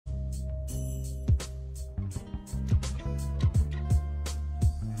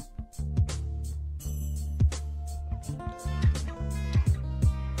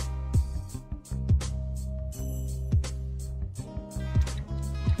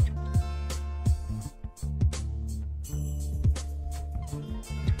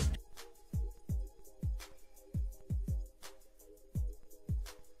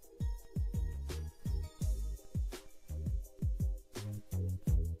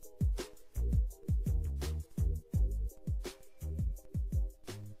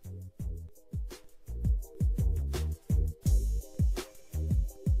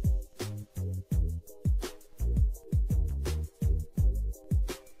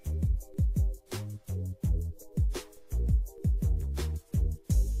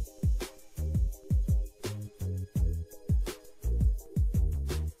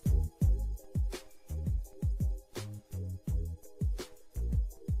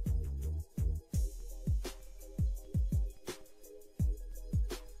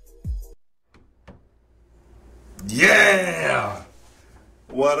Yeah!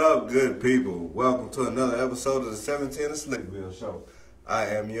 What up, good people? Welcome to another episode of the 17 of Slickville Show. I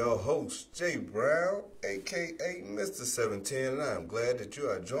am your host, Jay Brown, a.k.a. Mr. 17, and I am glad that you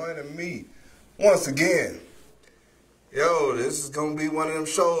are joining me once again. Yo, this is going to be one of them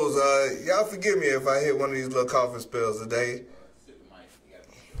shows. Y'all forgive me if I hit one of these little coughing spells today.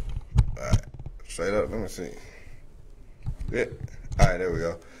 Alright, straight up, let me see. Yeah. Alright, there we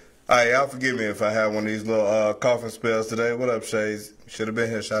go. Alright, y'all forgive me if I have one of these little coughing spells today. What up, Shays? Should have been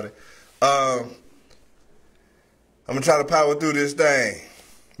here, shawty. I'm going to try to power through this thing.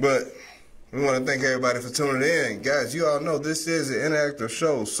 But we want to thank everybody for tuning in. Guys, you all know this is an interactive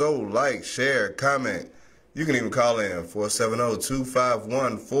show. So like, share, comment. You can even call in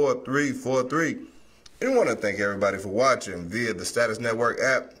 470-251-4343. And we want to thank everybody for watching via the Status Network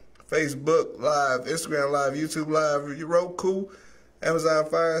app, Facebook Live, Instagram Live, YouTube Live, Roku, Amazon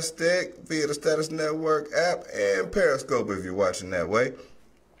Fire Stick, via the Status Network app, and Periscope if you're watching that way.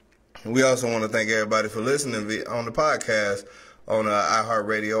 We also want to thank everybody for listening on the podcast on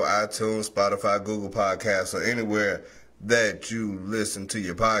iHeartRadio, iTunes, Spotify, Google Podcasts, or anywhere that you listen to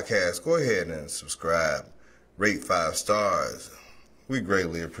your podcast. Go ahead and subscribe. Rate 5 stars. We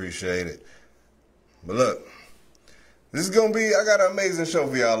greatly appreciate it. But look, this is going to be, I got an amazing show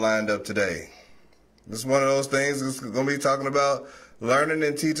for y'all lined up today. This is one of those things that's going to be talking about learning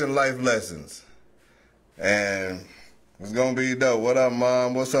and teaching life lessons. And it's going to be dope. What up,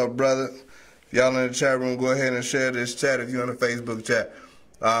 Mom? What's up, brother? If y'all in the chat room, go ahead and share this chat if you're on the Facebook chat.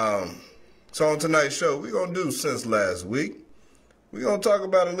 So on tonight's show, we're going to do Since Last Week. We're going to talk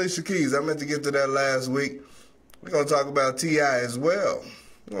about Alicia Keys. I meant to get to that last week. We're going to talk about T.I. as well.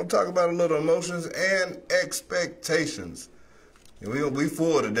 We're going to talk about a little emotions and expectations. We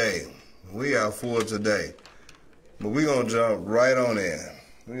full today. We are full today. But we're going to jump right on in.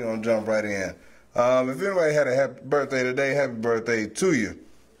 We're going to jump right in. If anybody had a happy birthday today, happy birthday to you.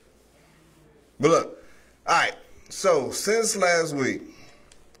 But look, all right, so since last week,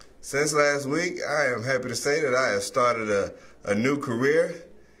 I am happy to say that I have started a new career.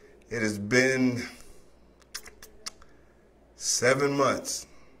 It has been 7 months.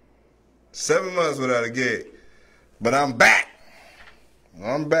 7 months without a gig. But I'm back.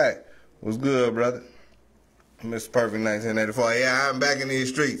 What's good, brother? Mr. Perfect 1984. Yeah, I'm back in these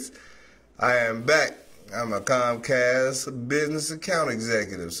streets. I am back. I'm a Comcast business account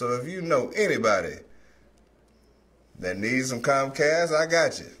executive. So if you know anybody that needs some Comcast, I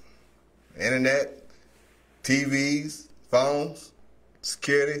got you. Internet, TVs, phones,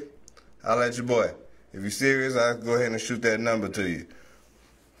 security, I'll at your boy. If you're serious, I'll go ahead and shoot that number to you.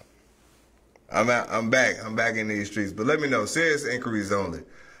 I'm back in these streets. But let me know, serious inquiries only.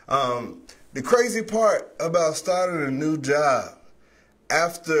 The crazy part about starting a new job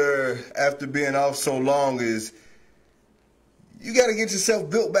after being off so long is you got to get yourself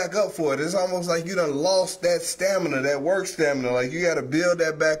built back up for it. It's almost like you done lost that stamina, that work stamina. Like you got to build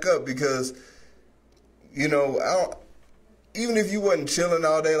that back up because, you know, even if you wasn't chilling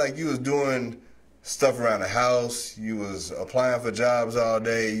all day, like you was doing stuff around the house, you was applying for jobs all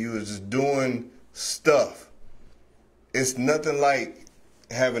day, you was just doing stuff. It's nothing like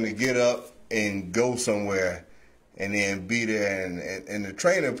having to get up and go somewhere and then be there. And the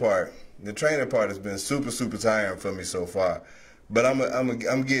training part has been super, super tiring for me so far. But I'm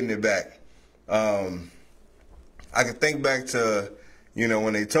getting it back. I can think back to, you know,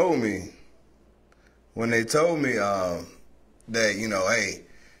 when they told me that, you know, hey,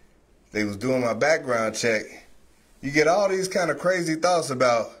 they was doing my background check. You get all these kind of crazy thoughts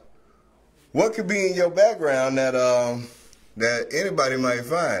about what could be in your background that anybody might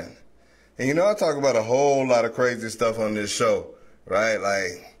find. And you know, I talk about a whole lot of crazy stuff on this show, right?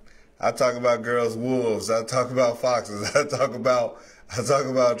 Like, I talk about girls, wolves. I talk about foxes. I talk about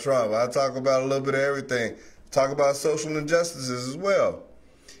Trump. I talk about a little bit of everything. Talk about social injustices as well.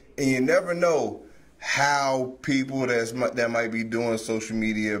 And you never know how people that might be doing social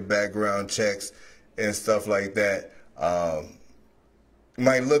media background checks and stuff like that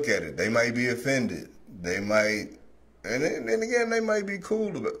might look at it. They might be offended. They might. And then again, they might be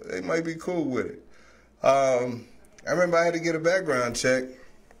cool. They might be cool with it. I remember I had to get a background check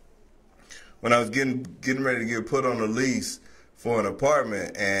when I was getting ready to get put on a lease for an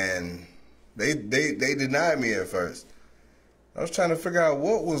apartment, and they denied me at first. I was trying to figure out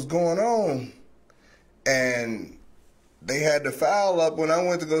what was going on, and they had the file up. When I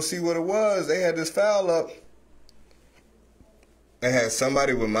went to go see what it was, they had this file up. They had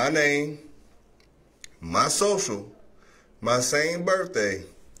somebody with my name, my social, my same birthday,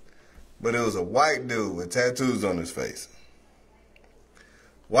 but it was a white dude with tattoos on his face.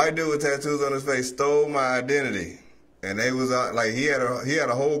 White dude with tattoos on his face stole my identity. and they was like he had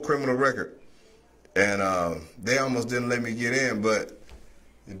a whole criminal record, and they almost didn't let me get in, but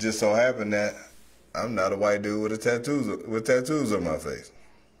it just so happened that I'm not a white dude with tattoos on my face,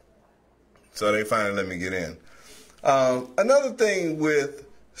 so they finally let me get in. Another thing with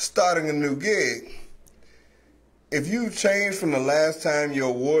starting a new gig, if you change from the last time you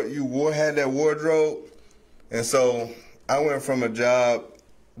had that wardrobe, and so I went from a job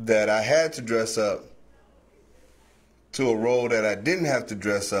that I had to dress up to a role that I didn't have to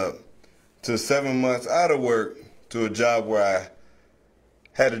dress up, to 7 months out of work to a job where I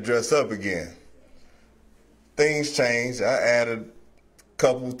had to dress up again. Things changed. I added a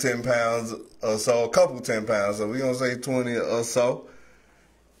couple 10 pounds or so, so we're going to say 20 or so.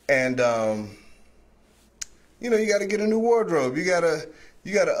 And, you got to get a new wardrobe. You got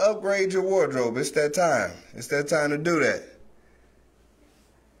to upgrade your wardrobe. It's that time. It's that time to do that.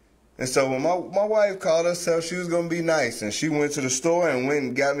 And so when my wife called herself, she was going to be nice, and she went to the store and went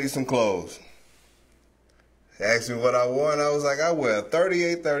and got me some clothes. She asked me what I wore, and I was like, I wear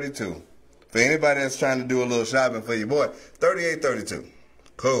 38-32. For anybody that's trying to do a little shopping for your boy, 38-32.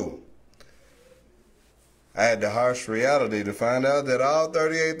 Cool. I had the harsh reality to find out that all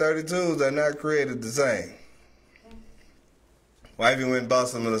 38-32s are not created the same. Wifey went and bought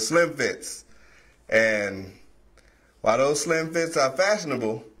some of the slim fits. And while those slim fits are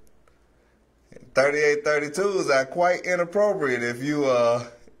fashionable, 38-32s are quite inappropriate if you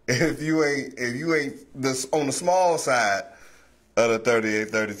ain't on the small side of the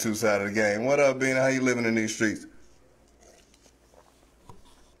 38-32 side of the game. What up, Bean? How you living in these streets?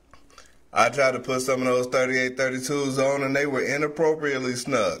 I tried to put some of those 38-32s on, and they were inappropriately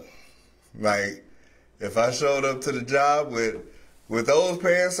snug. Like, if I showed up to the job with those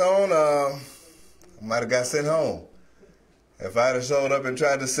pants on, I might have got sent home. If I had showed up and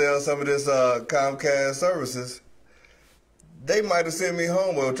tried to sell some of this Comcast services, they might have sent me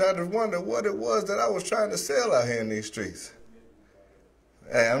home or tried to wonder what it was that I was trying to sell out here in these streets.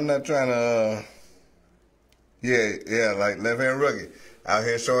 Hey, I'm not trying to, like left hand rookie out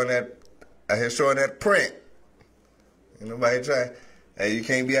here showing that print. Ain't nobody trying. Hey, you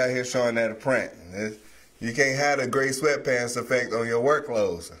can't be out here showing that print. You can't have the gray sweatpants effect on your work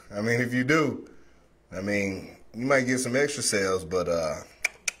clothes. I mean, if you do, you might get some extra sales, but I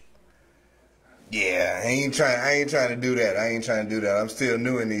ain't trying to do that. I'm still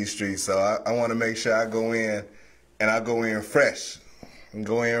new in these streets, so I want to make sure I go in, and I go in fresh, like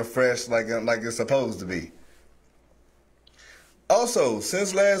it's supposed to be. Also,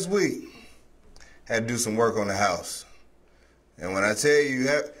 since last week, had to do some work on the house, and when I tell you,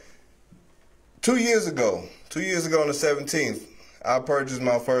 2 years ago on the 17th, I purchased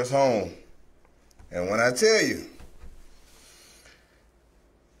my first home. And when I tell you,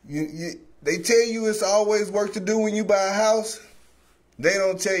 they tell you it's always work to do when you buy a house. They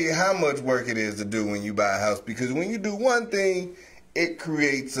don't tell you how much work it is to do when you buy a house, because when you do one thing, it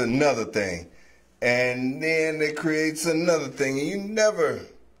creates another thing. And then it creates another thing, and you're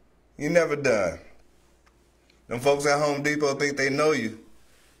never done. Them folks at Home Depot think they know you.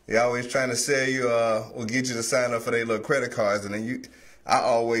 They always trying to sell you or get you to sign up for their little credit cards, and then I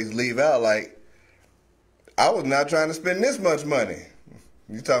always leave out like, I was not trying to spend this much money.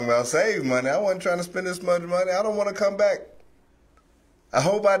 You talking about save money. I wasn't trying to spend this much money. I don't want to come back. I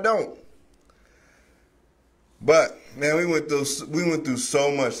hope I don't. But, man, we went through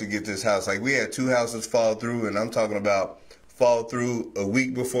so much to get this house. Like, we had 2 houses fall through, and I'm talking about fall through a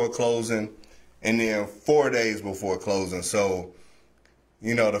week before closing and then 4 days before closing. So,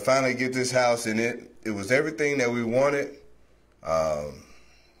 to finally get this house, and it was everything that we wanted.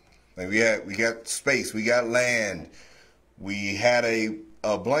 We got space, we got land, we had a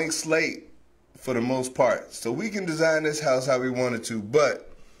blank slate for the most part, so we can design this house how we wanted to. But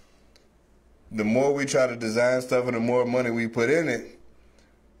the more we try to design stuff and the more money we put in it,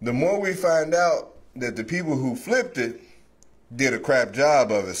 the more we find out that the people who flipped it did a crap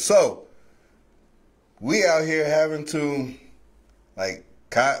job of it. So we out here having to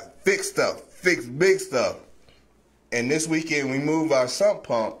fix big stuff. And this weekend we moved our sump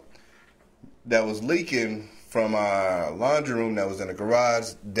pump that was leaking from our laundry room that was in the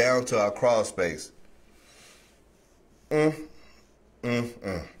garage down to our crawl space.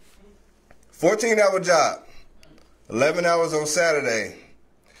 14-hour job, 11 hours on Saturday,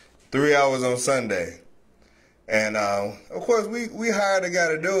 3 hours on Sunday. And of course we hired a guy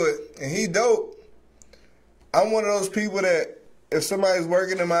to do it, and he dope. I'm one of those people that if somebody's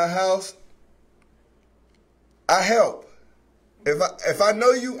working in my house, I help. If I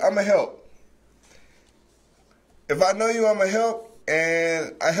know you, I'ma help. If I know you, I'ma help,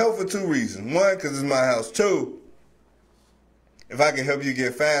 and I help for 2 reasons. 1, because it's my house. 2, if I can help you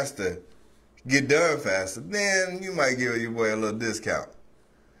get done faster, then you might give your boy a little discount.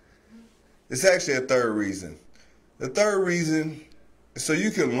 It's actually a third reason. The third reason is so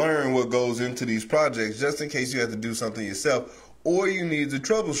you can learn what goes into these projects just in case you have to do something yourself or you need to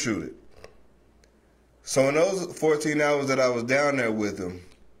troubleshoot it. So in those 14 hours that I was down there with him,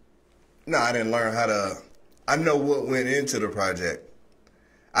 I didn't learn I know what went into the project.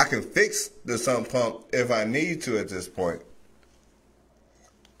 I can fix the sump pump if I need to at this point.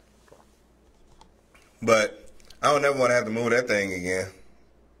 But I don't ever want to have to move that thing again.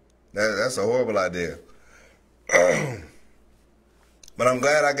 That's a horrible idea. But I'm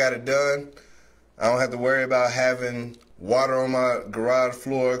glad I got it done. I don't have to worry about having water on my garage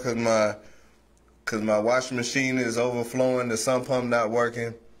floor because my washing machine is overflowing, the sump pump not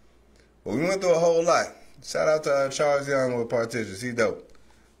working. But we went through a whole lot. Shout out to Charles Young with partitions. He dope.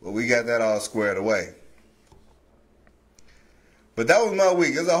 But we got that all squared away. But that was my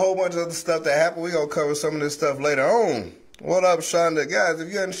week. There's a whole bunch of other stuff that happened. We're going to cover some of this stuff later on. What up, Shonda? Guys,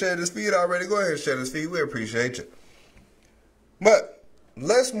 if you haven't shared this feed already, go ahead and share this feed. We appreciate you. But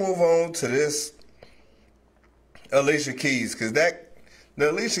let's move on to this Alicia Keys, because the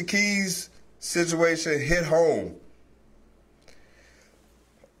Alicia Keys situation hit home.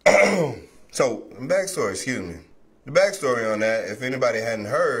 So, the backstory on that, if anybody hadn't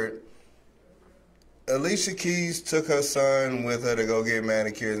heard, Alicia Keys took her son with her to go get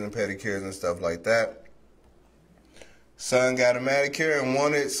manicures and pedicures and stuff like that. Son got a manicure and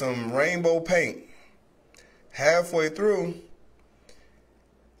wanted some rainbow paint. Halfway through,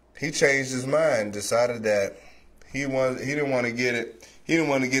 he changed his mind, decided that he didn't want to get it. He didn't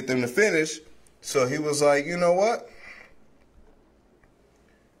want to get them to finish, so he was like, you know what?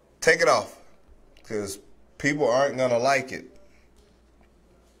 Take it off, because people aren't going to like it.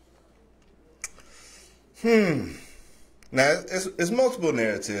 Now, it's multiple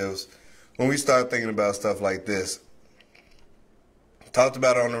narratives when we start thinking about stuff like this. Talked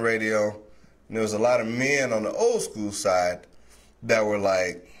about it on the radio, and there was a lot of men on the old school side that were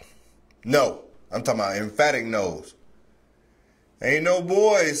like, no. I'm talking about emphatic no's. Ain't no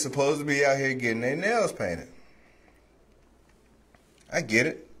boys supposed to be out here getting their nails painted. I get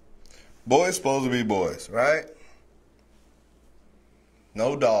it. Boys supposed to be boys, right?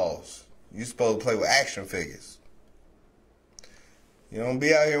 No dolls. You supposed to play with action figures. You don't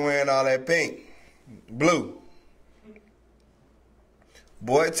be out here wearing all that pink, blue.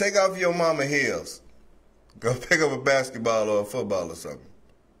 Boy, take off your mama heels. Go pick up a basketball or a football or something.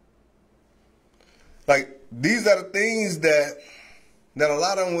 Like, these are the things that a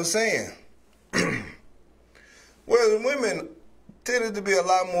lot of them were saying. Whereas women tended to be a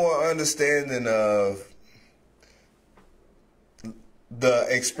lot more understanding of the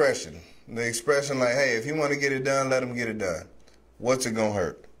expression. The expression like, hey, if you want to get it done, let him get it done. What's it going to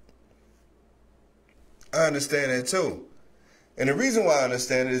hurt? I understand that too. And the reason why I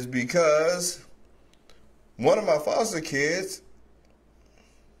understand it is because one of my foster kids,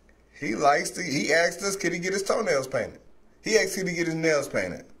 he asked us, could he get his toenails painted? He asked, could he get his nails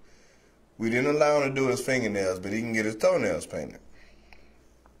painted? We didn't allow him to do his fingernails, but he can get his toenails painted.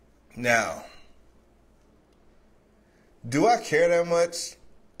 Now, do I care that much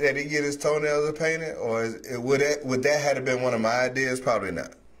that he get his toenails painted? Or would that have been one of my ideas? Probably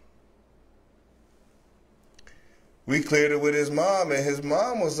not. We cleared it with his mom, and his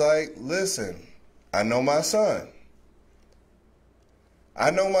mom was like, listen, I know my son. I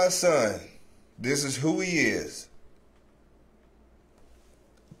know my son. This is who he is.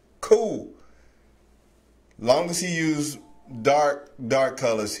 Cool. Long as he use dark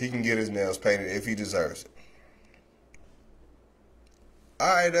colors, he can get his nails painted if he deserves it. All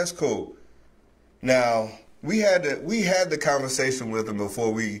right, that's cool. Now, we had the conversation with him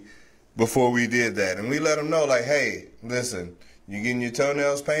before we did that, and we let him know, like, hey, listen, you getting your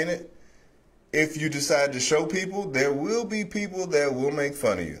toenails painted? If you decide to show people, there will be people that will make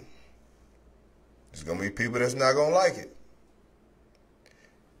fun of you. There's going to be people that's not going to like it.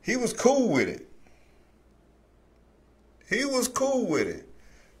 He was cool with it. He was cool with it.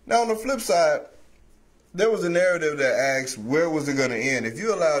 Now, on the flip side, there was a narrative that asked, where was it going to end? If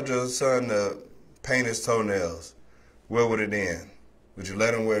you allowed your son to paint his toenails, where would it end? Would you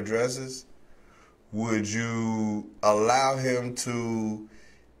let him wear dresses? Would you allow him to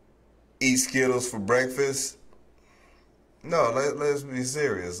eat Skittles for breakfast? No, let's be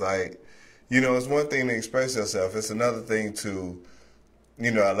serious. Like, it's one thing to express yourself. It's another thing to,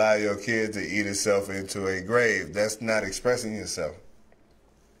 allow your kid to eat itself into a grave. That's not expressing yourself.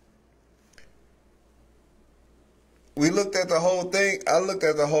 We looked at the whole thing. I looked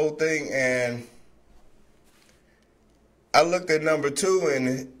at the whole thing, and I looked at number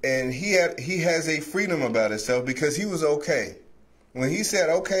 2, and he has a freedom about himself because he was okay. When he said,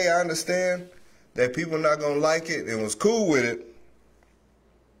 okay, I understand that people are not going to like it and was cool with it,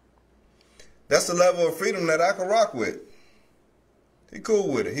 that's the level of freedom that I can rock with. He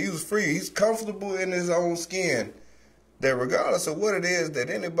cool with it. He was free. He's comfortable in his own skin. That regardless of what it is that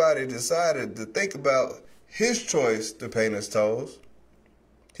anybody decided to think about his choice to paint his toes,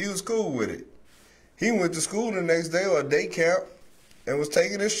 he was cool with it. He went to school the next day or a day camp and was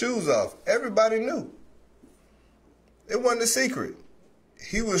taking his shoes off. Everybody knew. It wasn't a secret.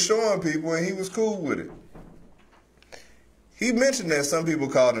 He was showing people and he was cool with it. He mentioned that some people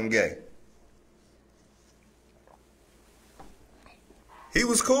called him gay. He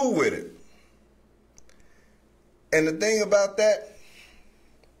was cool with it. And the thing about that,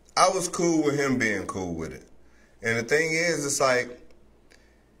 I was cool with him being cool with it. And the thing is, it's like,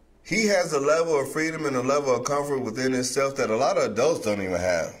 he has a level of freedom and a level of comfort within himself that a lot of adults don't even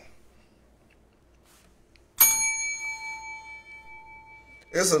have.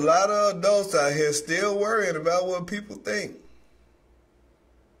 There's a lot of adults out here still worrying about what people think.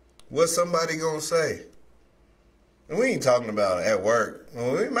 What somebody gonna say. And we ain't talking about at work.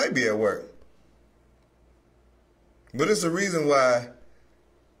 Well, it might be at work. But it's the reason why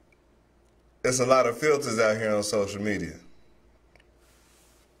there's a lot of filters out here on social media.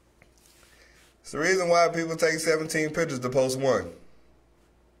 It's the reason why people take 17 pictures to post one.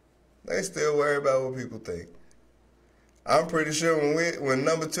 They still worry about what people think. I'm pretty sure when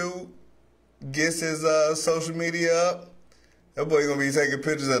number 2 gets his social media up, that boy gonna be taking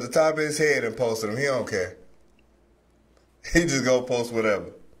pictures at the top of his head and posting them. He don't care. He just gonna post whatever.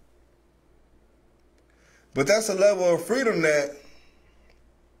 But that's a level of freedom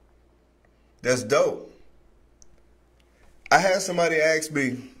that's dope. I had somebody ask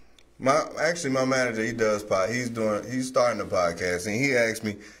me, my manager, he's starting a podcast, and he asked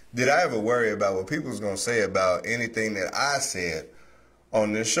me, did I ever worry about what people was gonna say about anything that I said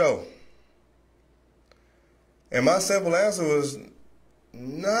on this show? And my simple answer was,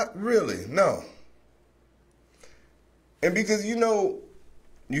 not really, no. And because you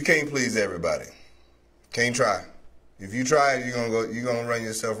can't please everybody. Can't try. If you try it, you're gonna run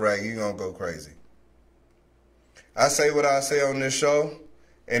yourself ragged, you're gonna go crazy. I say what I say on this show,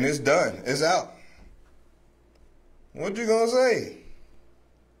 and it's done. It's out. What you gonna say?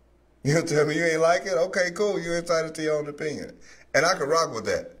 You gonna tell me you ain't like it? Okay, cool. You're entitled to your own opinion. And I can rock with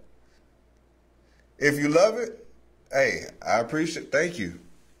that. If you love it, hey, I appreciate, thank you.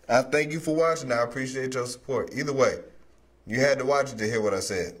 I thank you for watching. I appreciate your support. Either way, you had to watch it to hear what I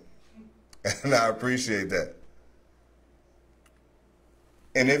said. And I appreciate that.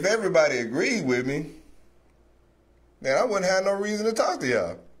 And if everybody agreed with me, then I wouldn't have no reason to talk to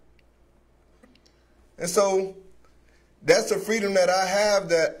y'all. And so that's the freedom that I have,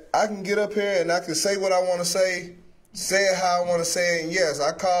 that I can get up here and I can say what I want to say it how I want to say it. And yes,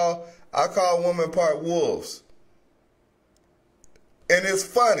 I call women part wolves. And it's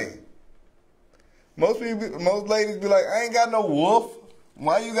funny. Most ladies be like, I ain't got no wolf.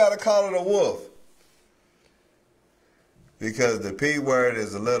 Why you got to call it a wolf? Because the P word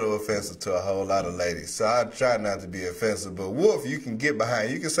is a little offensive to a whole lot of ladies. So I try not to be offensive. But wolf, you can get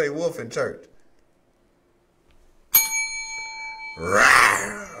behind. You can say wolf in church.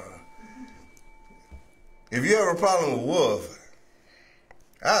 If you have a problem with wolf,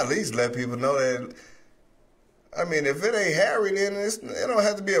 I at least let people know that, I mean, if it ain't Harry, then it don't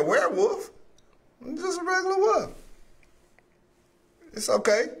have to be a werewolf. It's just a regular wolf. It's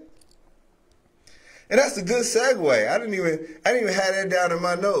okay. And that's a good segue. I didn't even have that down in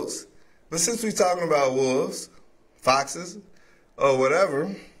my notes. But since we're talking about wolves, foxes, or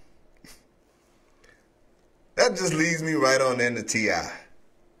whatever, that just leads me right on into T.I.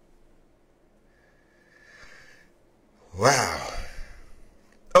 Wow.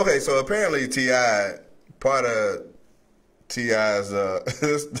 Okay, so apparently T.I., part of T.I.'s,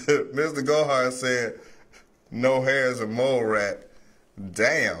 Mr. Gohar said, no hair is a mole rat.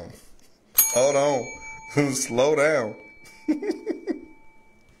 Damn. Hold on. Slow down.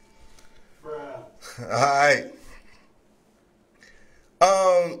 All right.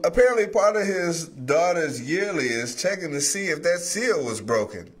 Apparently part of his daughter's yearly is checking to see if that seal was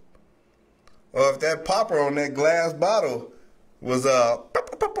broken. Or if that popper on that glass bottle was,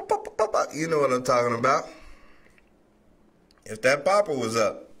 you know what I'm talking about. If that popper was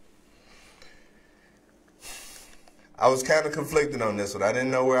up. I was kind of conflicted on this one. I didn't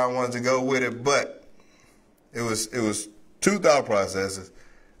know where I wanted to go with it, but it was two thought processes.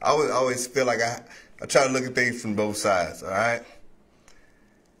 I always feel like I try to look at things from both sides, all right?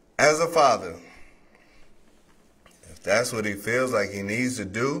 As a father, if That's what he feels like he needs to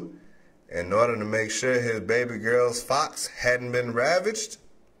do in order to make sure his baby girl's fox hadn't been ravaged.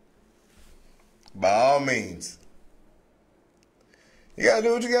 By all means, you gotta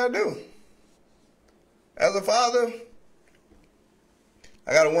do what you gotta do. As a father,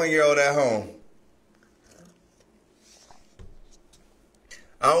 I got a 1-year-old at home.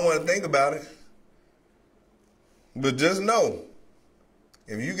 I don't want to think about it, but just know,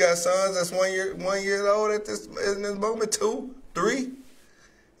 if you got sons that's 1 year old in this moment, 2, 3,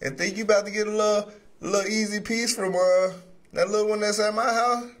 and think you about to get a little easy piece from that little one that's at my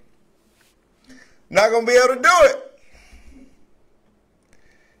house, not gonna be able to do it.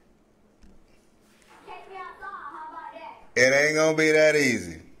 It ain't gonna be that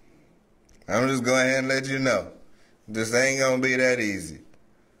easy. I'm just going ahead and let you know. This ain't gonna be that easy.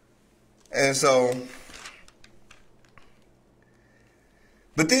 And so,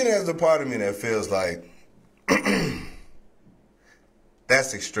 but then there's the part of me that feels like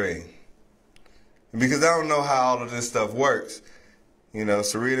that's extreme. Because I don't know how all of this stuff works. You know,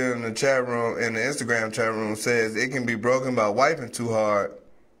 Sarita in the chat room, in the Instagram chat room, says it can be broken by wiping too hard,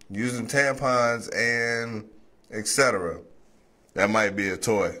 using tampons, and etc. That might be a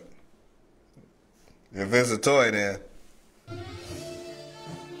toy. If it's a toy, then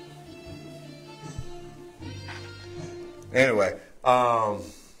anyway,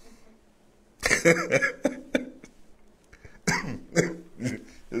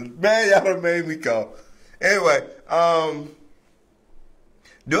 man, y'all done made me call. Anyway,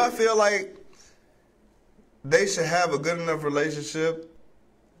 do I feel like they should have a good enough relationship,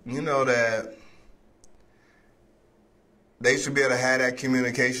 you know, that they should be able to have that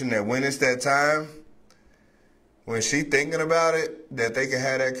communication that when it's that time, when she thinking about it, that they can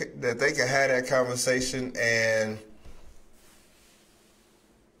have that conversation, and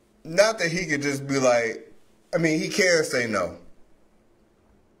not that he could just be like, I mean, he can say no.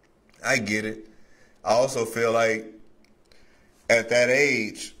 I get it. I also feel like at that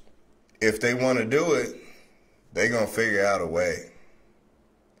age, if they want to do it, they're going to figure out a way.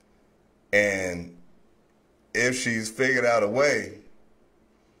 And if she's figured out a way,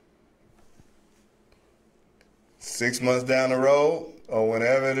 6 months down the road, or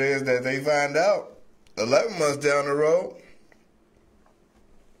whenever it is that they find out, 11 months down the road,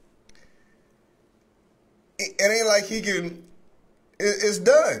 it ain't like he can, it's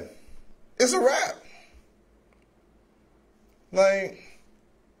done. It's a wrap. Like,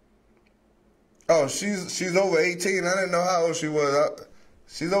 oh, she's over 18. I didn't know how old she was.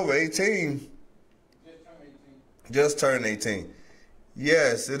 She's over 18. Just turned 18.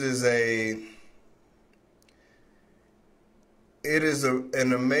 Yes, it is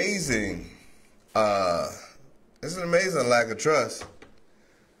an amazing, it's an amazing lack of trust.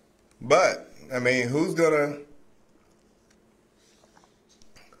 But, I mean, who's gonna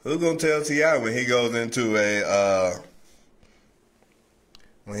tell T.I. when he goes into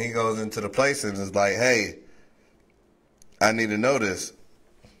the place and is like, hey, I need to know this.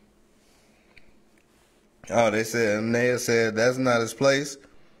 Oh, Naya said that's not his place.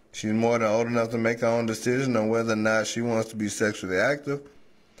 She's more than old enough to make her own decision on whether or not she wants to be sexually active.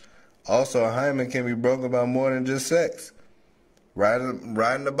 Also, a hymen can be broken by more than just sex.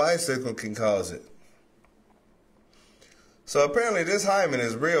 Riding a bicycle can cause it. So apparently this hymen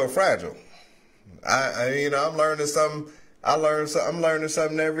is real fragile. I'm learning something. I'm learning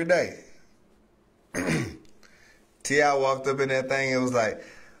something every day. T.I. walked up in that thing and was like,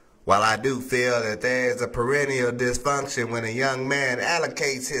 while I do feel that there is a perennial dysfunction when a young man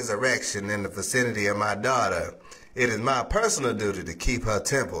allocates his erection in the vicinity of my daughter, it is my personal duty to keep her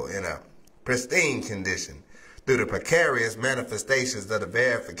temple in a pristine condition. Through the precarious manifestations of the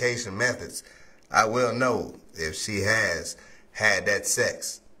verification methods, I will know if she has had that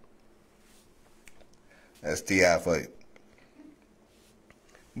sex. That's T.I. for you.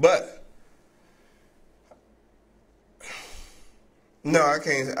 But no, I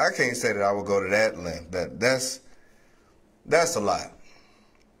can't say that I would go to that length. That's a lot.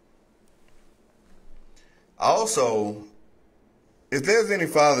 Also, if there's any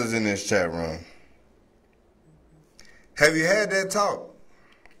fathers in this chat room, have you had that talk?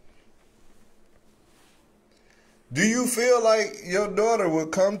 Do you feel like your daughter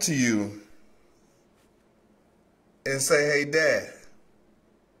would come to you and say, hey, Dad,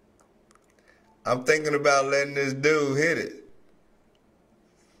 I'm thinking about letting this dude hit it?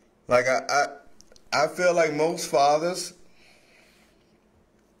 Like, I feel like most fathers,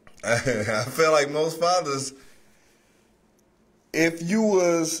 if you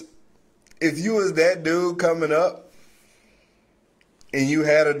was that dude coming up and you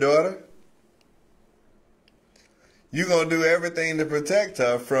had a daughter, you're going to do everything to protect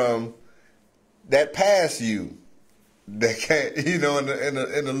her from that past you that can't, you know, and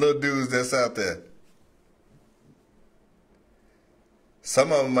the little dudes that's out there.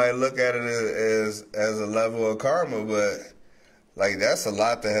 Some of them might look at it as a level of karma, but like that's a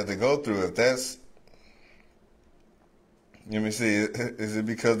lot to have to go through. If that's, let me see, is it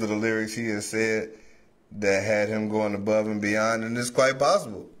because of the lyrics he has said that had him going above and beyond? And it's quite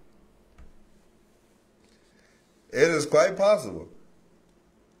possible. It is quite possible.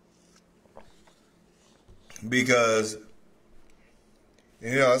 Because,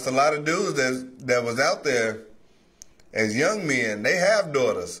 you know, it's a lot of dudes that was out there as young men. They have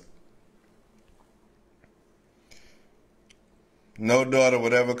daughters. No daughter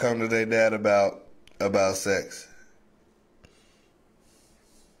would ever come to their dad about sex.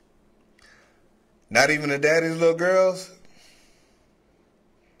 Not even the daddy's little girls.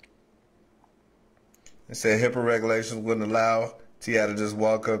 They said HIPAA regulations wouldn't allow T.I. to just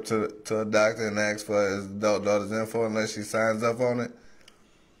walk up to a doctor and ask for his adult daughter's info unless she signs up on it.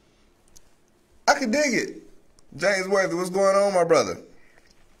 I can dig it. James Worthy, what's going on, my brother?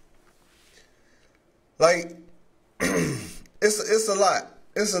 Like, it's a lot.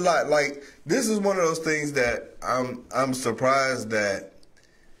 It's a lot. Like, this is one of those things that I'm surprised that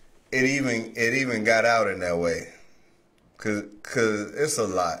it even got out in that way. Cause it's a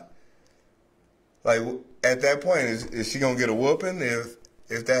lot. Like, at that point, is she gonna get a whooping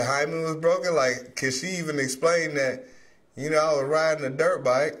if that hymen was broken? Like, could she even explain that, you know, I was riding a dirt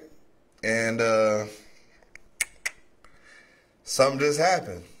bike and something just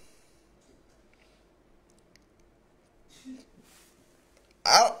happened?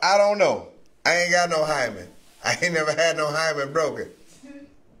 I don't know. I ain't got no hymen. I ain't never had no hymen broken.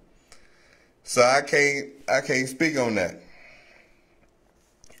 So I can't speak on that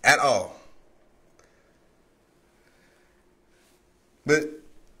at all. But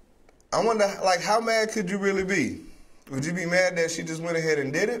I wonder, like, how mad could you really be? Would you be mad that she just went ahead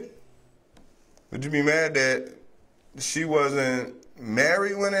and did it? Would you be mad that she wasn't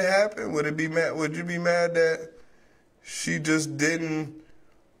married when it happened? Would you be mad that she just didn't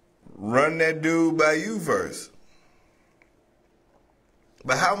run that dude by you first?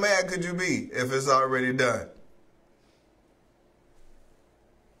 But how mad could you be if it's already done?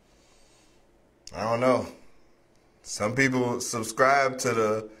 I don't know. Some people subscribe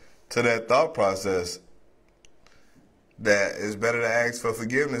to that thought process that it's better to ask for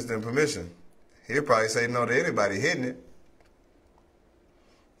forgiveness than permission. He'll probably say no to anybody hitting it.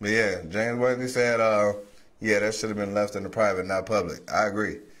 But yeah, James Worthy said, yeah, that should have been left in the private, not public. I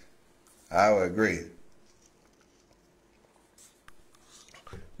agree. I would agree.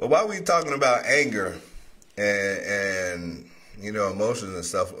 But while we talking about anger and you know, emotions and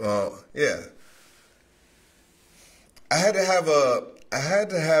stuff, yeah. I had to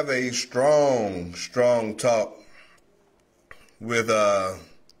have a strong talk with the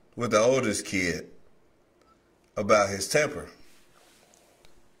oldest kid about his temper.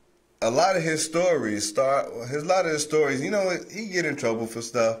 A lot of his stories, you know, he get in trouble for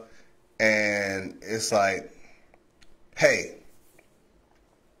stuff, and it's like, hey,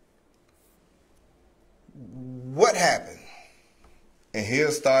 what happened? And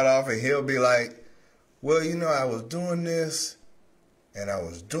he'll start off and he'll be like, well, you know, I was doing this and I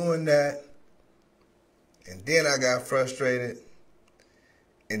was doing that, and then I got frustrated,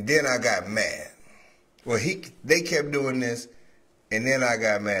 and then I got mad. Well, they kept doing this, and then I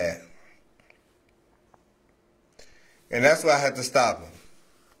got mad. And that's why I had to stop him.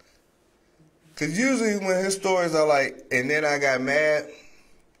 Because usually when his stories are like, and then I got mad,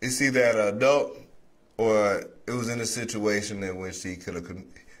 it's either an adult or it was in a situation in which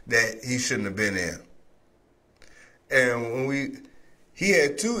that he shouldn't have been in. And when he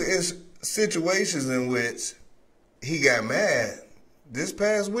had two situations in which he got mad this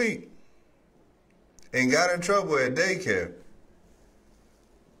past week and got in trouble at daycare.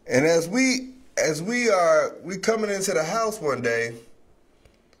 And as we coming into the house one day,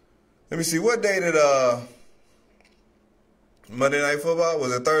 let me see, what day did Monday Night Football?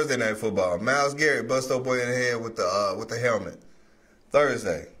 Was it Thursday Night Football? Myles Garrett bust old boy in the head with the helmet.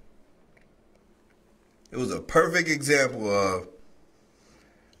 Thursday. It was a perfect example of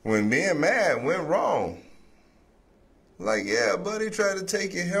when being mad went wrong. Like, yeah, buddy tried to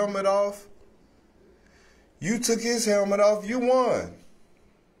take your helmet off. You took his helmet off, you won.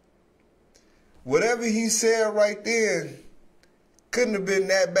 Whatever he said right then couldn't have been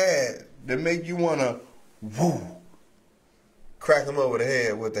that bad to make you want to, woo, crack him over the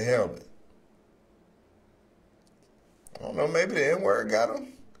head with the helmet. I don't know, maybe the N-word got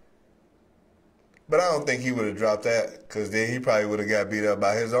him. But I don't think he would have dropped that, because then he probably would have got beat up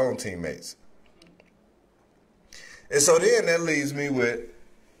by his own teammates. And so then that leaves me with,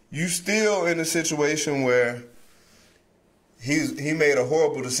 you still in a situation where he made a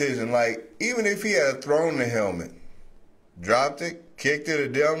horrible decision. Like, even if he had thrown the helmet, dropped it, kicked it, or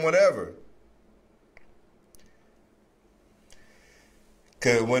done whatever,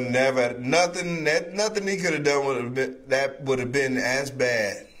 cause when never nothing he could have done would have been as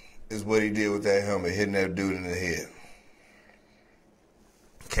bad as what he did with that helmet, hitting that dude in the head.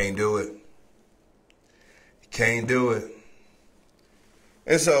 Can't do it. Can't do it.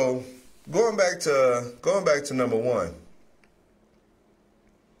 And so going back to number one,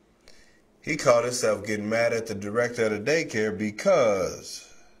 he caught himself getting mad at the director of the daycare because.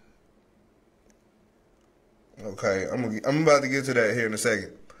 Okay, I'm about to get to that here in a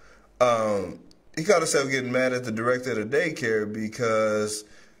second. He caught himself getting mad at the director of the daycare because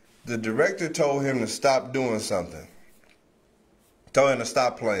the director told him to stop doing something. Told him to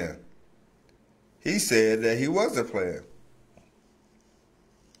stop playing. He said that he wasn't playing.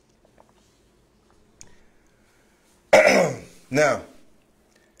 Now,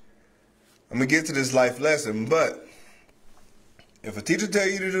 I'm going to get to this life lesson, but if a teacher tell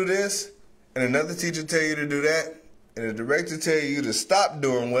you to do this, and another teacher tell you to do that, and the director tell you to stop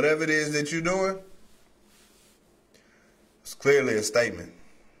doing whatever it is that you're doing, it's clearly a statement.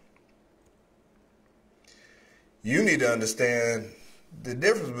 You need to understand the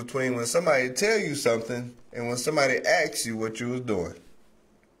difference between when somebody tell you something and when somebody asks you what you was doing.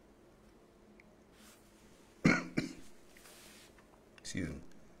 Excuse me.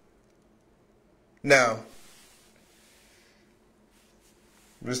 Now,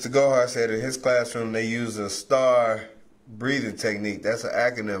 Mr. Gohar said in his classroom they use a STAR breathing technique. That's an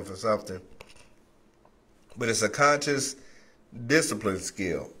acronym for something. But it's a conscious discipline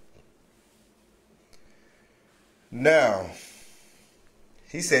skill. Now,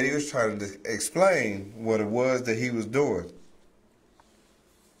 he said he was trying to explain what it was that he was doing.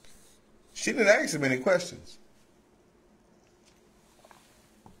 She didn't ask him any questions.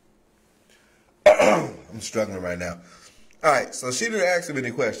 I'm struggling right now. All right, so she didn't ask him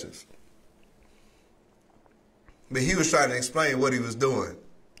any questions. But he was trying to explain what he was doing.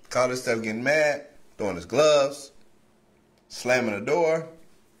 Caught himself getting mad, throwing his gloves, slamming the door.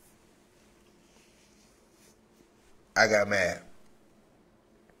 I got mad.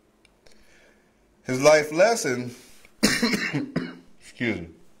 His life lesson, excuse me,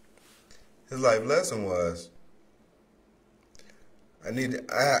 his life lesson was, we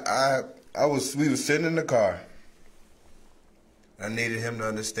were sitting in the car. I needed him to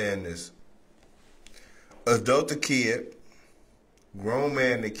understand this. Adult the kid, grown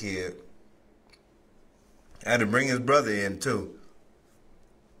man the kid. I had to bring his brother in too,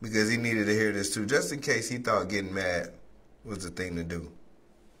 because he needed to hear this too, just in case he thought getting mad was the thing to do.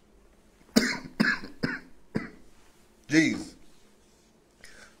 Jeez.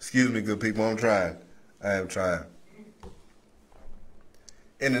 Excuse me, good people, I'm trying. I am trying.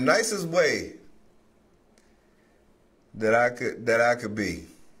 In the nicest way that I could be.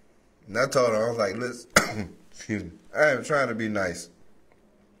 And I told her, I was like, listen, excuse me, I am trying to be nice.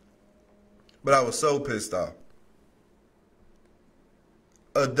 But I was so pissed off.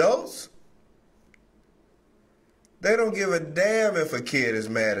 Adults, they don't give a damn if a kid is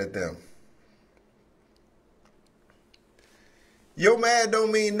mad at them. Your mad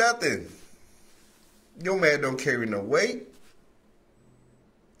don't mean nothing. Your mad don't carry no weight.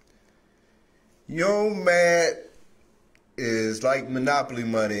 Your mad is like Monopoly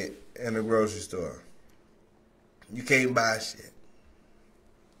money in a grocery store. You can't buy shit.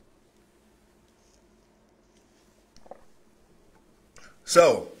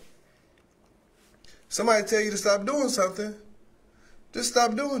 So, somebody tell you to stop doing something, just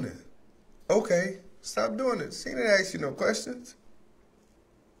stop doing it. Okay, stop doing it. She didn't ask you no questions.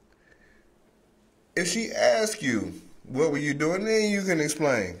 If she asks you, what were you doing, then you can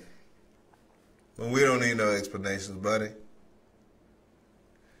explain. But we don't need no explanations, buddy.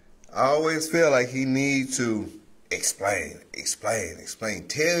 I always feel like he needs to explain.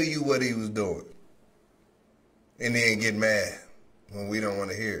 Tell you what he was doing. And then get mad when we don't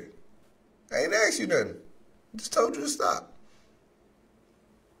want to hear it. I ain't asked you nothing. I just told you to stop.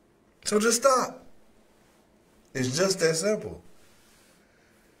 So just stop. It's just that simple.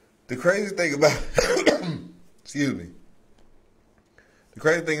 The crazy thing about, excuse me. The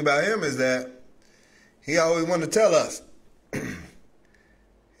crazy thing about him is that he always wanted to tell us.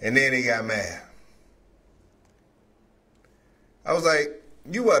 And then he got mad. I was like,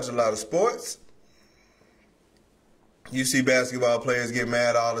 you watch a lot of sports. You see basketball players get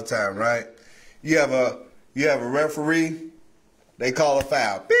mad all the time, right? You have a referee, they call a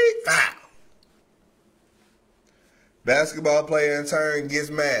foul. Beep, foul. Basketball player in turn gets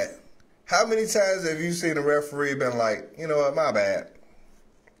mad. How many times have you seen a referee been like, you know what, my bad.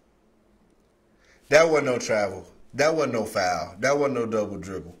 That wasn't no travel. That wasn't no foul. That wasn't no double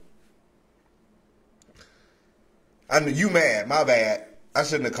dribble. I knew you mad, my bad. I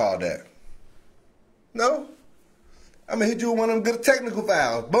shouldn't have called that. No. I'm going to hit you with one of them good technical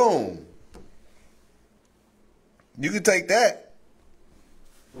fouls. Boom. You can take that.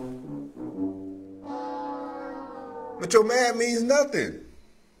 But your mad means nothing.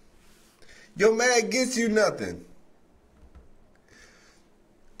 Your mad gets you nothing.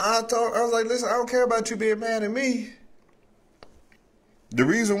 I was like, listen, I don't care about you being mad at me. The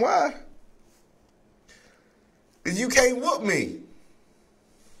reason why is you can't whoop me.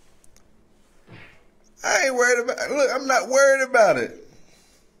 I ain't worried about it. Look, I'm not worried about it.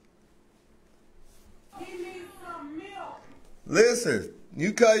 He needs some milk. Listen,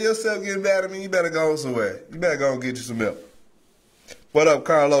 you call yourself getting mad at me, you better go somewhere. You better go and get you some milk. What up,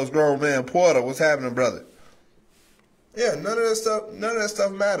 Carlos, grown man Porter? What's happening, brother? Yeah, none of that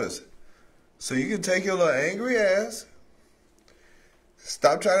stuff matters. So you can take your little angry ass.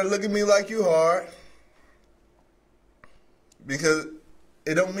 Stop trying to look at me like you hard. Because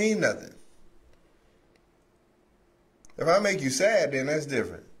it don't mean nothing. If I make you sad, then that's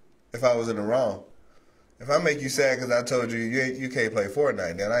different. If I was in the wrong. If I make you sad because I told you you can't play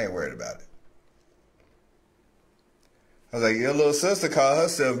Fortnite, then I ain't worried about it. I was like, your little sister called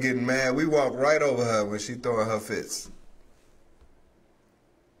herself getting mad. We walked right over her when she throwing her fits.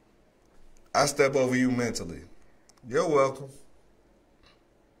 I step over you mentally. You're welcome.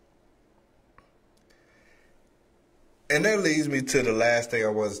 And that leads me to the last thing I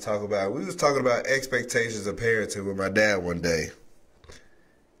wanted to talk about. We was talking about expectations of parenting with my dad one day.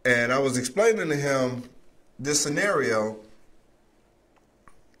 And I was explaining to him this scenario.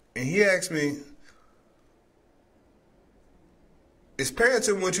 And he asked me, is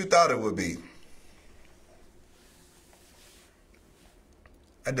parenting what you thought it would be?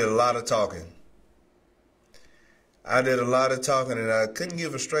 I did a lot of talking. And I couldn't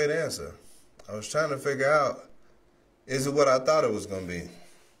give a straight answer. I was trying to figure out, is it what I thought it was going to be?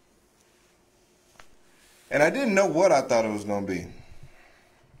 And I didn't know what I thought it was going to be.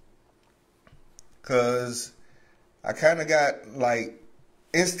 Because I kind of got, like,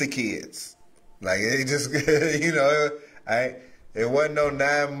 insta-kids. Like, it just, you know, it wasn't no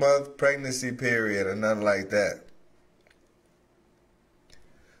 9-month pregnancy period or nothing like that.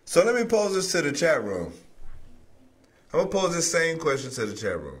 So let me pose this to the chat room. I'm going to pose this same question to the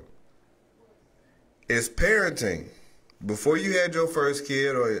chat room. Is parenting, before you had your first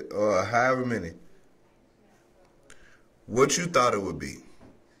kid or however many, what you thought it would be?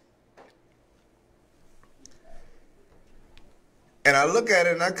 And I look at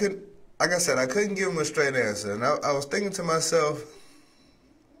it and I couldn't, like I said, I couldn't give him a straight answer. And I was thinking to myself,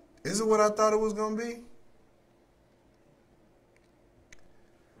 is it what I thought it was going to be?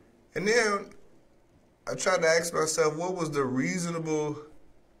 And then I tried to ask myself, what was the reasonable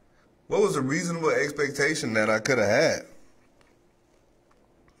expectation that I could have had?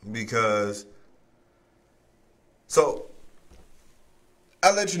 Because, so,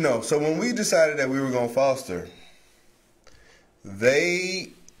 I'll let you know. So when we decided that we were going to foster,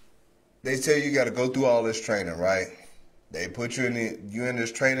 they tell you got to go through all this training, right? They put you in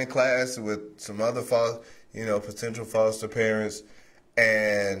this training class with some other potential foster parents,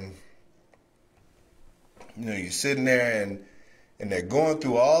 and you're sitting there and they're going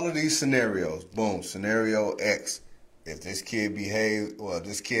through all of these scenarios. Boom, scenario X. If this kid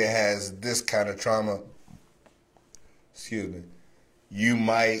this kid has this kind of trauma,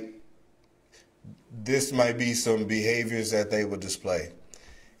 this might be some behaviors that they would display.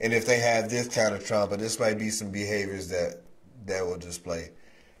 And if they have this kind of trauma, this might be some behaviors that will display.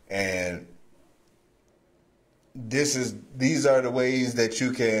 And these are the ways that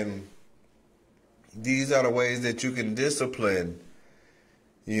you can discipline,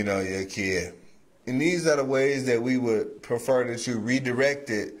 your kid. And these are the ways that we would prefer that you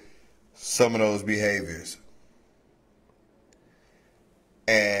redirected some of those behaviors.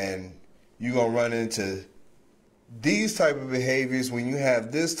 And you're going to run into these type of behaviors when you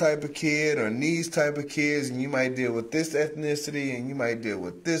have this type of kid or these type of kids, and you might deal with this ethnicity and you might deal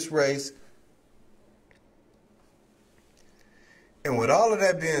with this race. And with all of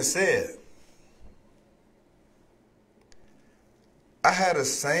that being said, I had the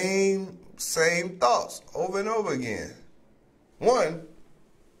same thoughts over and over again. One,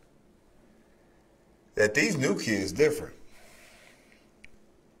 that these new kids different.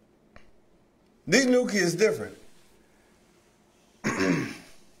 These new kids different.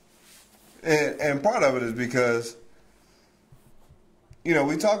 And part of it is because,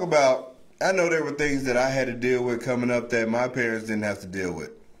 we talk about, I know there were things that I had to deal with coming up that my parents didn't have to deal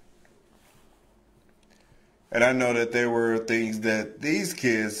with. And I know that there were things that these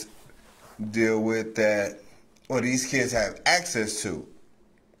kids deal with these kids have access to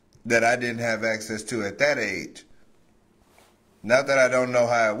that I didn't have access to at that age. Not that I don't know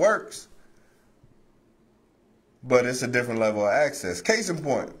how it works, but it's a different level of access. Case in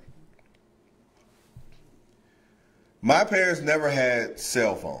point, my parents never had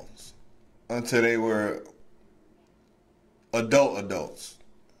cell phones until they were adults.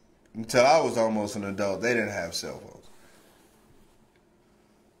 Until I was almost an adult, they didn't have cell phones.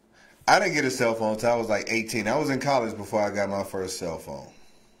 I didn't get a cell phone until I was like 18. I was in college before I got my first cell phone.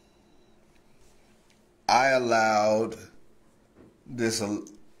 I allowed this,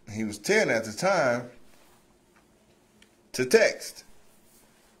 he was 10 at the time, to text.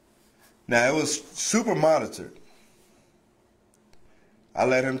 Now, it was super monitored. I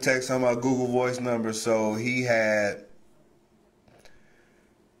let him text on my Google Voice number, so he had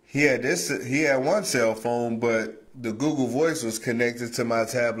one cell phone, but the Google Voice was connected to my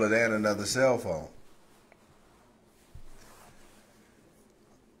tablet and another cell phone.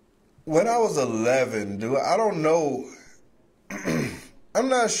 When I was 11, I don't know. I'm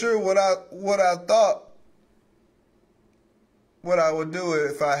not sure what I thought what I would do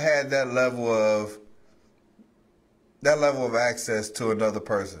if I had that level of access to another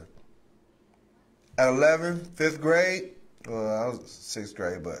person. At 11, 5th grade, well, I was 6th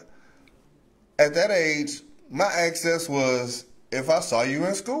grade, but at that age, my access was if I saw you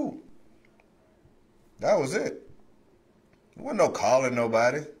in school. That was it. There wasn't no calling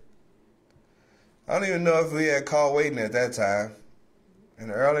nobody. I don't even know if we had call waiting at that time. In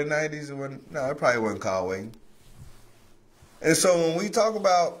the early 90s, it probably wasn't call waiting. And so when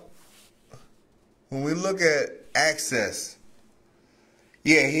we look at access,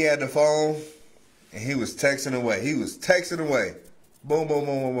 yeah, he had the phone and he was texting away. Boom, boom,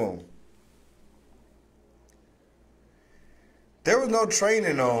 boom, boom, boom. There was no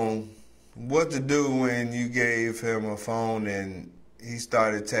training on what to do when you gave him a phone and he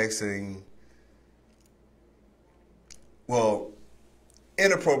started texting. Well,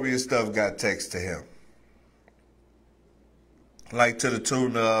 inappropriate stuff got texted to him. Like to the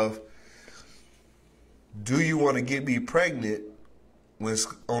tune of, do you want to get me pregnant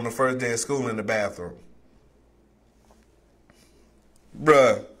on the first day of school in the bathroom?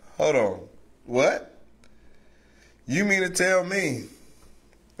 Bruh, hold on. What? You mean to tell me,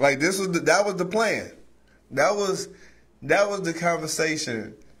 like that was the plan. That was the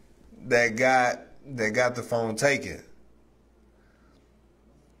conversation that got the phone taken.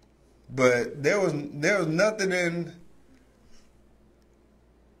 But there was nothing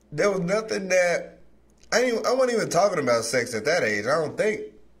that I wasn't even talking about sex at that age, I don't think.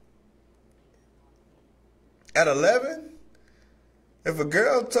 At 11, if a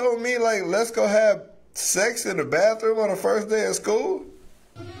girl told me, like, let's go have sex in the bathroom on the first day of school,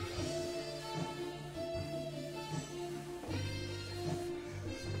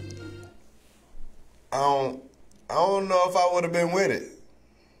 I don't know if I would have been with it.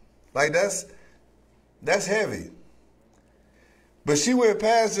 Like, that's heavy. But she went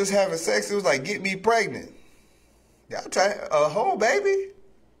past just having sex. It was like, get me pregnant. Y'all try a whole baby?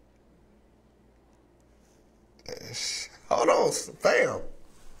 Hold on, fam.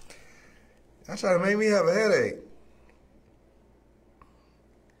 Y'all trying to make me have a headache.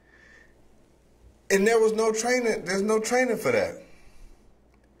 And there was no training. There's no training for that.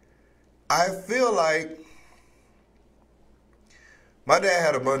 I feel like my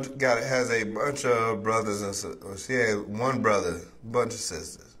dad has a bunch of brothers and sisters. She had one brother, a bunch of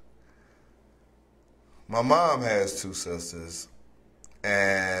sisters. My mom has 2 sisters,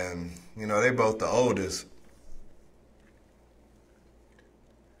 and they both the oldest.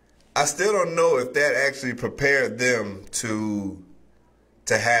 I still don't know if that actually prepared them to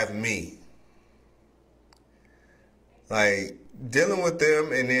have me. Like, dealing with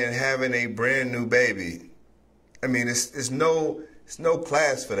them and then having a brand new baby. I mean, it's no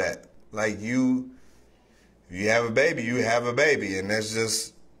class for that. Like, if you have a baby, you have a baby, and that's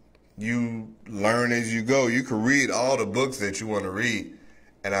just, you learn as you go. You can read all the books that you want to read,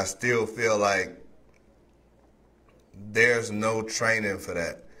 and I still feel like there's no training for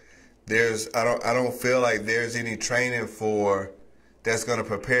that. I don't feel like there's any training that's going to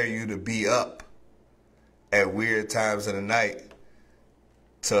prepare you to be up at weird times of the night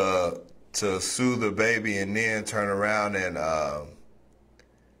to soothe the baby and then turn around and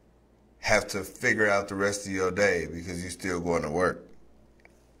have to figure out the rest of your day because you're still going to work.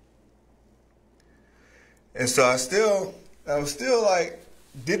 And so I was still like,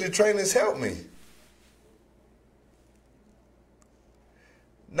 did the trainers help me?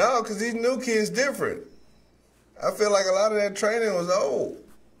 No, because these new kids different. I feel like a lot of that training was old.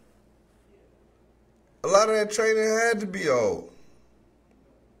 A lot of that training had to be old.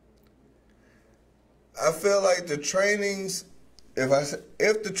 I feel like the trainings,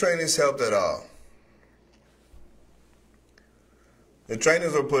 if the trainings helped at all, the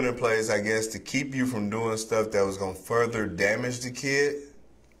trainings were put in place, I guess, to keep you from doing stuff that was going to further damage the kid.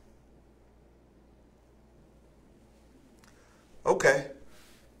 Okay.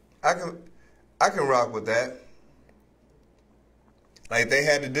 I can rock with that. Like, they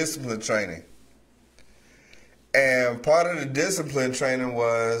had the discipline training. And part of the discipline training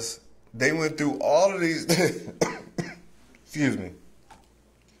was they went through all of these excuse me.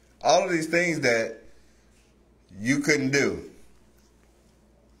 All of these things that you couldn't do.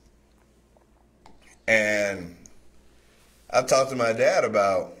 And I talked to Dad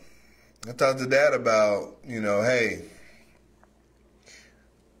about, hey,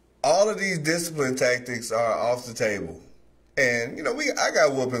 all of these discipline tactics are off the table. And, I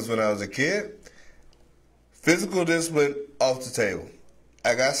got whoopings when I was a kid. Physical discipline, off the table.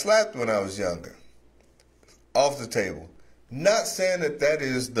 I got slapped when I was younger. Off the table. Not saying that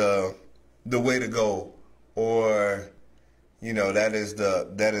is the way to go, or, that is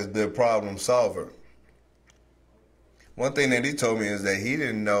the problem solver. One thing that he told me is that he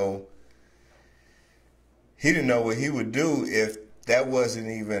didn't know what he would do if that wasn't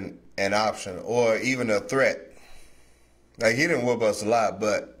even an option or even a threat. Like, he didn't whoop us a lot,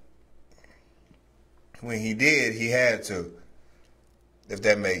 but when he did, he had to, if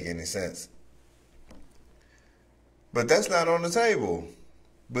that make any sense. But that's not on the table.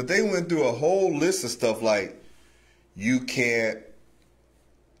 But they went through a whole list of stuff like you can't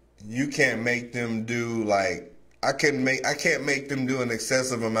make them do, like, I can't make them do an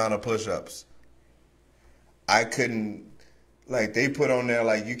excessive amount of push-ups. I couldn't, like, they put on there,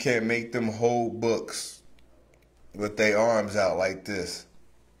 like, you can't make them hold books with their arms out like this.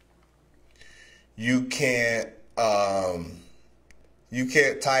 You can't tie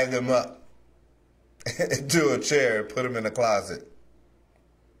them up to a chair and put them in a closet.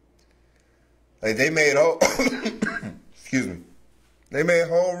 Like, they made whole excuse me. They made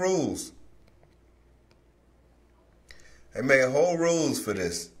whole rules. They made whole rules for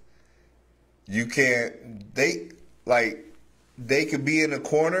this. You can't, they could be in a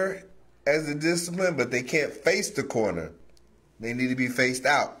corner as a discipline, but they can't face the corner. They need to be faced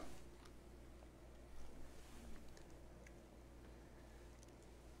out.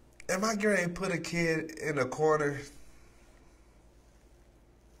 Am I going to put a kid in a corner?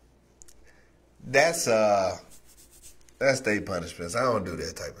 That's state punishments. I don't do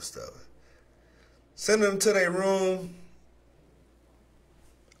that type of stuff. Send them to their room.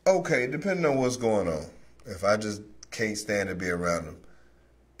 Okay, depending on what's going on. If I just can't stand to be around them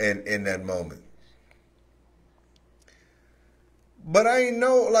in that moment. But I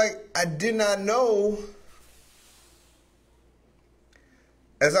did not know,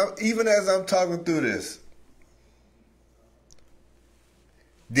 even as I'm talking through this,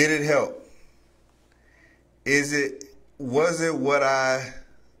 did it help? Was it what I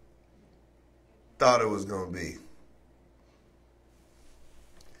thought it was going to be?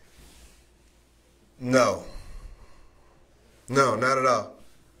 No. No, not at all.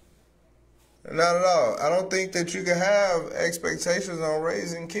 Not at all. I don't think that you can have expectations on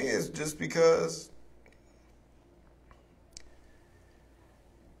raising kids just because.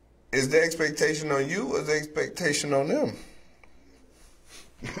 Is the expectation on you or is the expectation on them?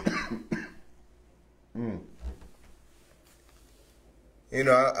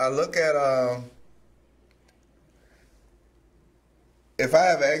 I look at, if I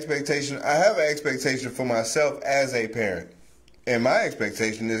have an expectation, I have an expectation for myself as a parent. And my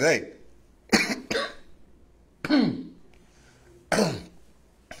expectation is, hey,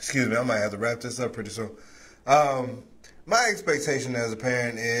 excuse me, I might have to wrap this up pretty soon. My expectation as a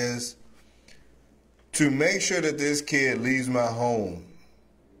parent is to make sure that this kid leaves my home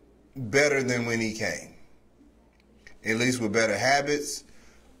better than when he came. At least with better habits,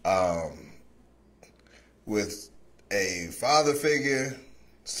 with a father figure,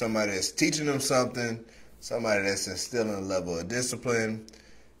 somebody that's teaching them something, somebody that's instilling a level of discipline.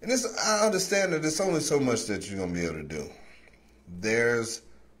 And I understand that there's only so much that you're going to be able to do. There's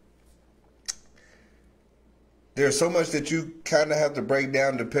so much that you kind of have to break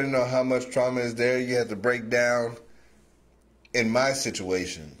down depending on how much trauma is there. You have to break down, in my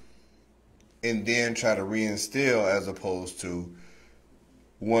situation, and then try to reinstill, as opposed to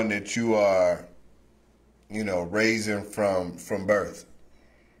one that you are, raising from birth.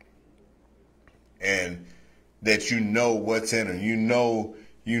 And that you know what's in them. You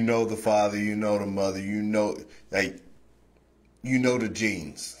know the father, you know the mother, you know the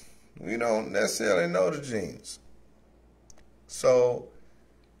genes. We don't necessarily know the genes. So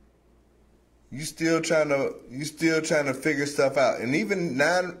you still trying to figure stuff out. And even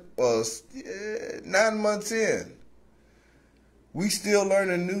 9 months in, we still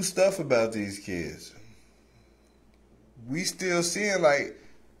learning new stuff about these kids. We still seeing, like,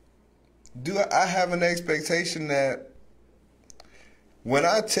 do I have an expectation that when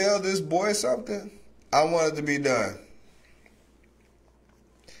I tell this boy something, I want it to be done.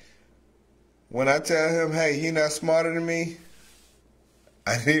 When I tell him, hey, he not smarter than me,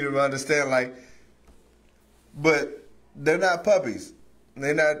 I need him to understand, like, but they're not puppies.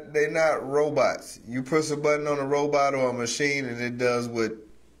 They're not robots. You press a button on a robot or a machine and it does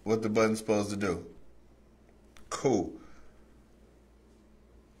what the button's supposed to do. Cool.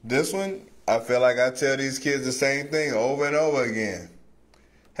 This one, I feel like I tell these kids the same thing over and over again.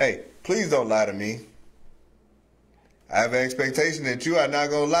 Hey, please don't lie to me. I have an expectation that you are not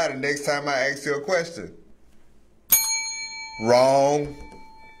going to lie the next time I ask you a question. Wrong.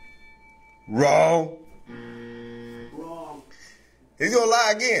 He's going to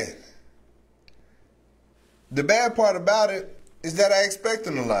lie again. The bad part about it is that I expect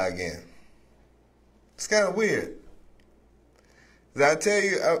him to lie again. It's kind of weird. I tell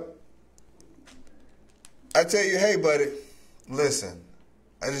you, hey, buddy, listen,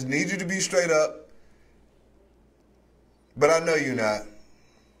 I just need you to be straight up, but I know you're not.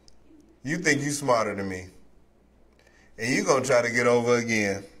 You think you're smarter than me, and you're going to try to get over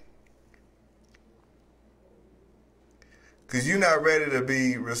again. Because you're not ready to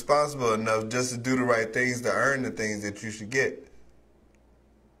be responsible enough just to do the right things to earn the things that you should get.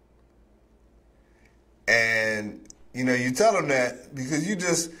 And, you tell them that because you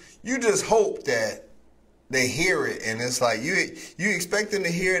just hope that they hear it. And it's like, you expect them to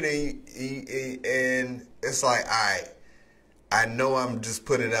hear it and it's like, I know I'm just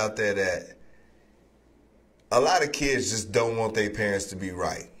putting it out there that a lot of kids just don't want their parents to be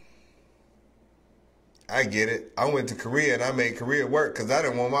right. I get it. I went to Korea and I made Korea work because I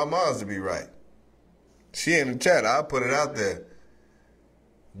didn't want my moms to be right. She in the chat. I'll put it out there.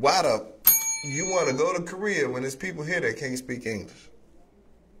 Why the you want to go to Korea when there's people here that can't speak English?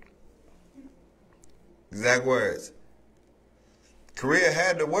 Exact words. Korea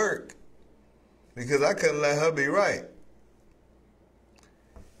had to work because I couldn't let her be right.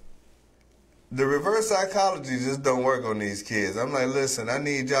 The reverse psychology just don't work on these kids. I'm like, listen, I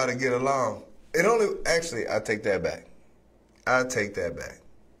need y'all to get along. I take that back.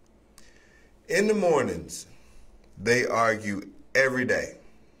 In the mornings, they argue every day.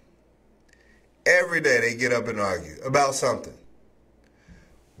 Every day they get up and argue about something.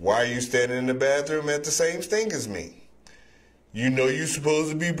 Why are you standing in the bathroom at the same thing as me? You know you're supposed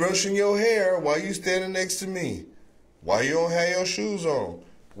to be brushing your hair. Why you standing next to me? Why you don't have your shoes on?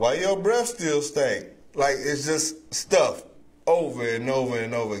 Why your breath still stink? Like, it's just stuff over and over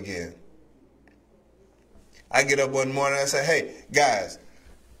and over again. I get up one morning and I say, hey, guys,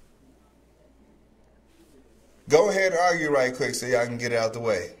 go ahead and argue right quick so y'all can get it out the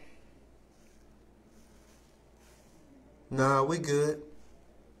way. Nah, we good.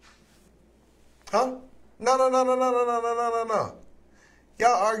 Huh? No.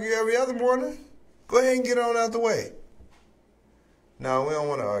 Y'all argue every other morning. Go ahead and get on out the way. No, we don't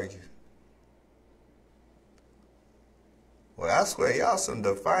want to argue. Well, I swear, y'all some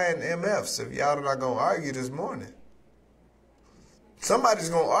defiant MFs if y'all are not going to argue this morning. Somebody's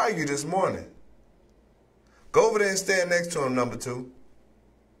going to argue this morning. Go over there and stand next to him, number 2.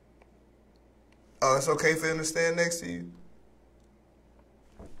 Oh, it's okay for him to stand next to you?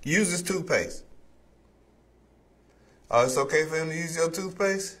 Use his toothpaste. Oh, it's okay for him to use your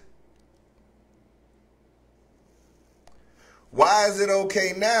toothpaste? Why is it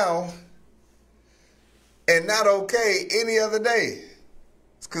okay now and not okay any other day?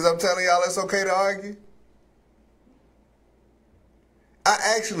 It's because I'm telling y'all it's okay to argue? I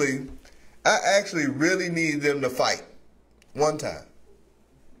actually really need them to fight one time.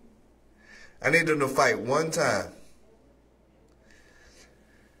 I need them to fight one time.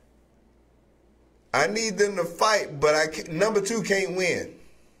 I need them to fight, but number 2 can't win.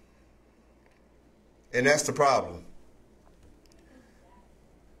 And that's the problem.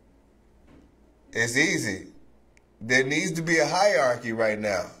 It's easy. There needs to be a hierarchy right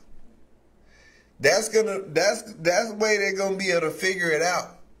now. That's the way they're gonna be able to figure it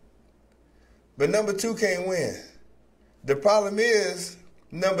out. But number 2 can't win. The problem is,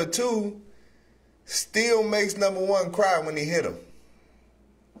 number 2 still makes number 1 cry when he hit him.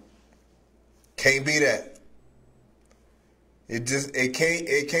 Can't be that. It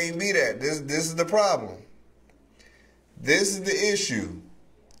can't be that. This is the problem. This is the issue.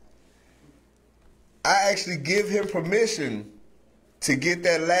 I actually give him permission to get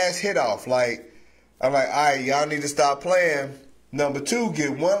that last hit off. Like, I'm like, all right, y'all need to stop playing. Number 2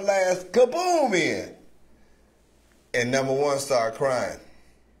 get one last kaboom in. And number 1 start crying.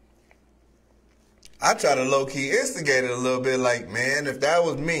 I try to low-key instigate it a little bit, like, man, if that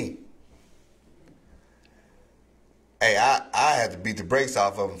was me, hey, I had to beat the brakes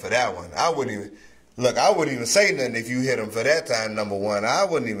off of him for that one. I wouldn't even say nothing if you hit him for that time, number 1. I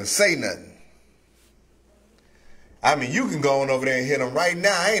wouldn't even say nothing. I mean, you can go on over there and hit him right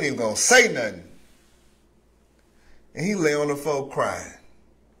now. I ain't even going to say nothing. And he lay on the floor crying.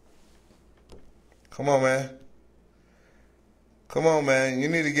 Come on, man. Come on, man. You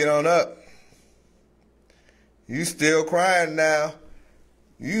need to get on up. You still crying now.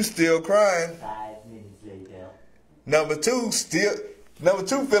 You still crying. 5 minutes later. Number two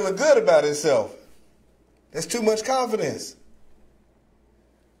feeling good about himself. That's too much confidence.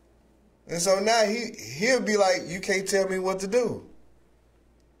 And so now he'll be like, you can't tell me what to do.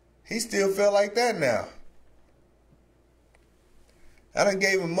 He still felt like that now. I done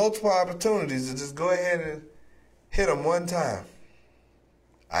gave him multiple opportunities to just go ahead and hit him one time.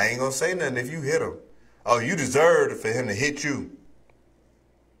 I ain't gonna say nothing if you hit him. Oh, you deserved for him to hit you.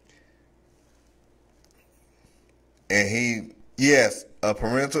 And yes, a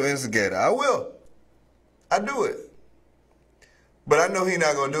parental instigator. I will. I do it. But I know he's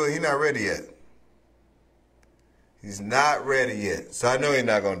not going to do it. He's not ready yet. He's not ready yet. So I know he's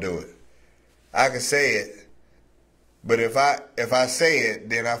not going to do it. I can say it. But if I say it,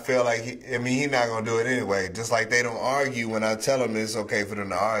 then I feel like, he's not going to do it anyway. Just like they don't argue when I tell them it's okay for them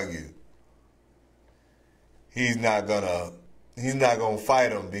to argue. He's not going to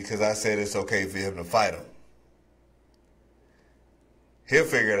fight him because I said it's okay for him to fight him. He'll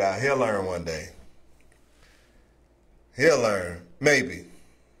figure it out. He'll learn one day. He'll learn, maybe.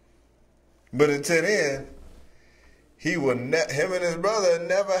 But until then, him and his brother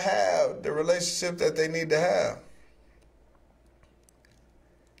never have the relationship that they need to have.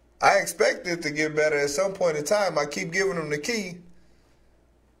 I expect it to get better at some point in time. I keep giving them the key.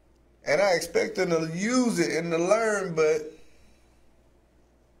 And I expect them to use it and to learn, but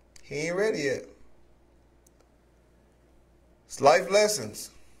he ain't ready yet. It's life lessons.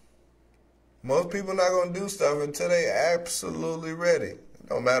 Most people not going to do stuff until they absolutely ready. It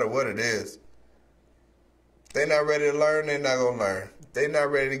don't matter what it is. If they not ready to learn, they're not going to learn. If they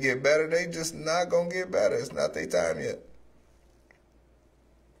not ready to get better, they just not going to get better. It's not their time yet.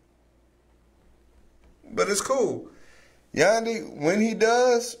 But it's cool. Yandy, when they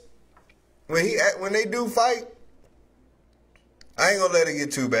do fight, I ain't going to let it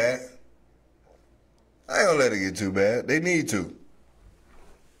get too bad. They need to.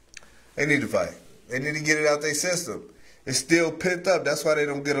 They need to fight. They need to get it out their system. It's still pent up. That's why they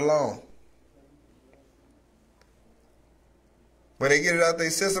don't get along. When they get it out their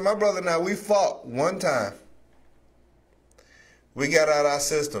system, my brother and I, we fought one time. We got out our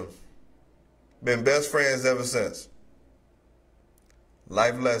system. Been best friends ever since.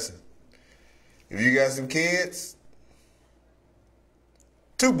 Life lesson. If you got some kids,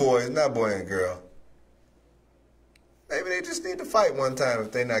 2 boys, not boy and girl, maybe they just need to fight one time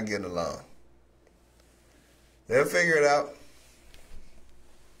if they're not getting along. They'll figure it out.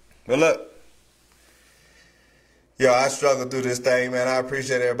 But look, I struggled through this thing, man. I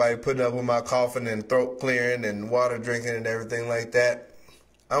appreciate everybody putting up with my coughing and throat clearing and water drinking and everything like that.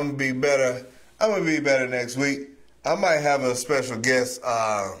 I'm going to be better. I'm going to be better next week. I might have a special guest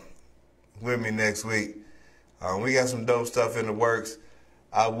with me next week. We got some dope stuff in the works.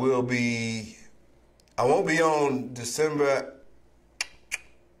 I won't be on December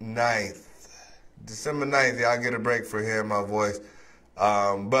 9th. December 9th, y'all get a break for hearing my voice.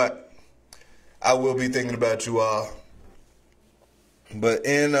 But I will be thinking about you all. But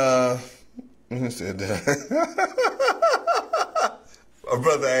who said that? My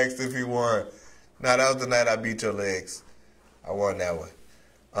brother asked if he won. Nah, that was the night I beat your legs. I won that one.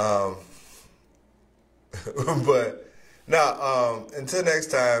 But now, until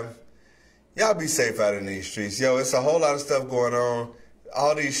next time, y'all be safe out in these streets. It's a whole lot of stuff going on.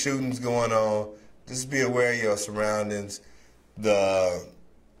 All these shootings going on. Just be aware of your surroundings. The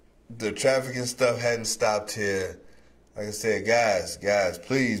trafficking stuff hadn't stopped here. Like I said, guys,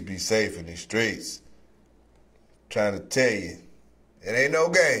 please be safe in these streets. I'm trying to tell you, it ain't no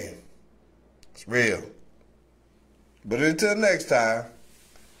game. It's real. But until next time,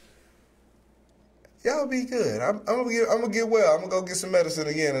 y'all be good. I'm gonna get well. I'm gonna go get some medicine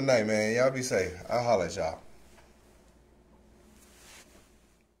again tonight, man. Y'all be safe. I'll holler at y'all.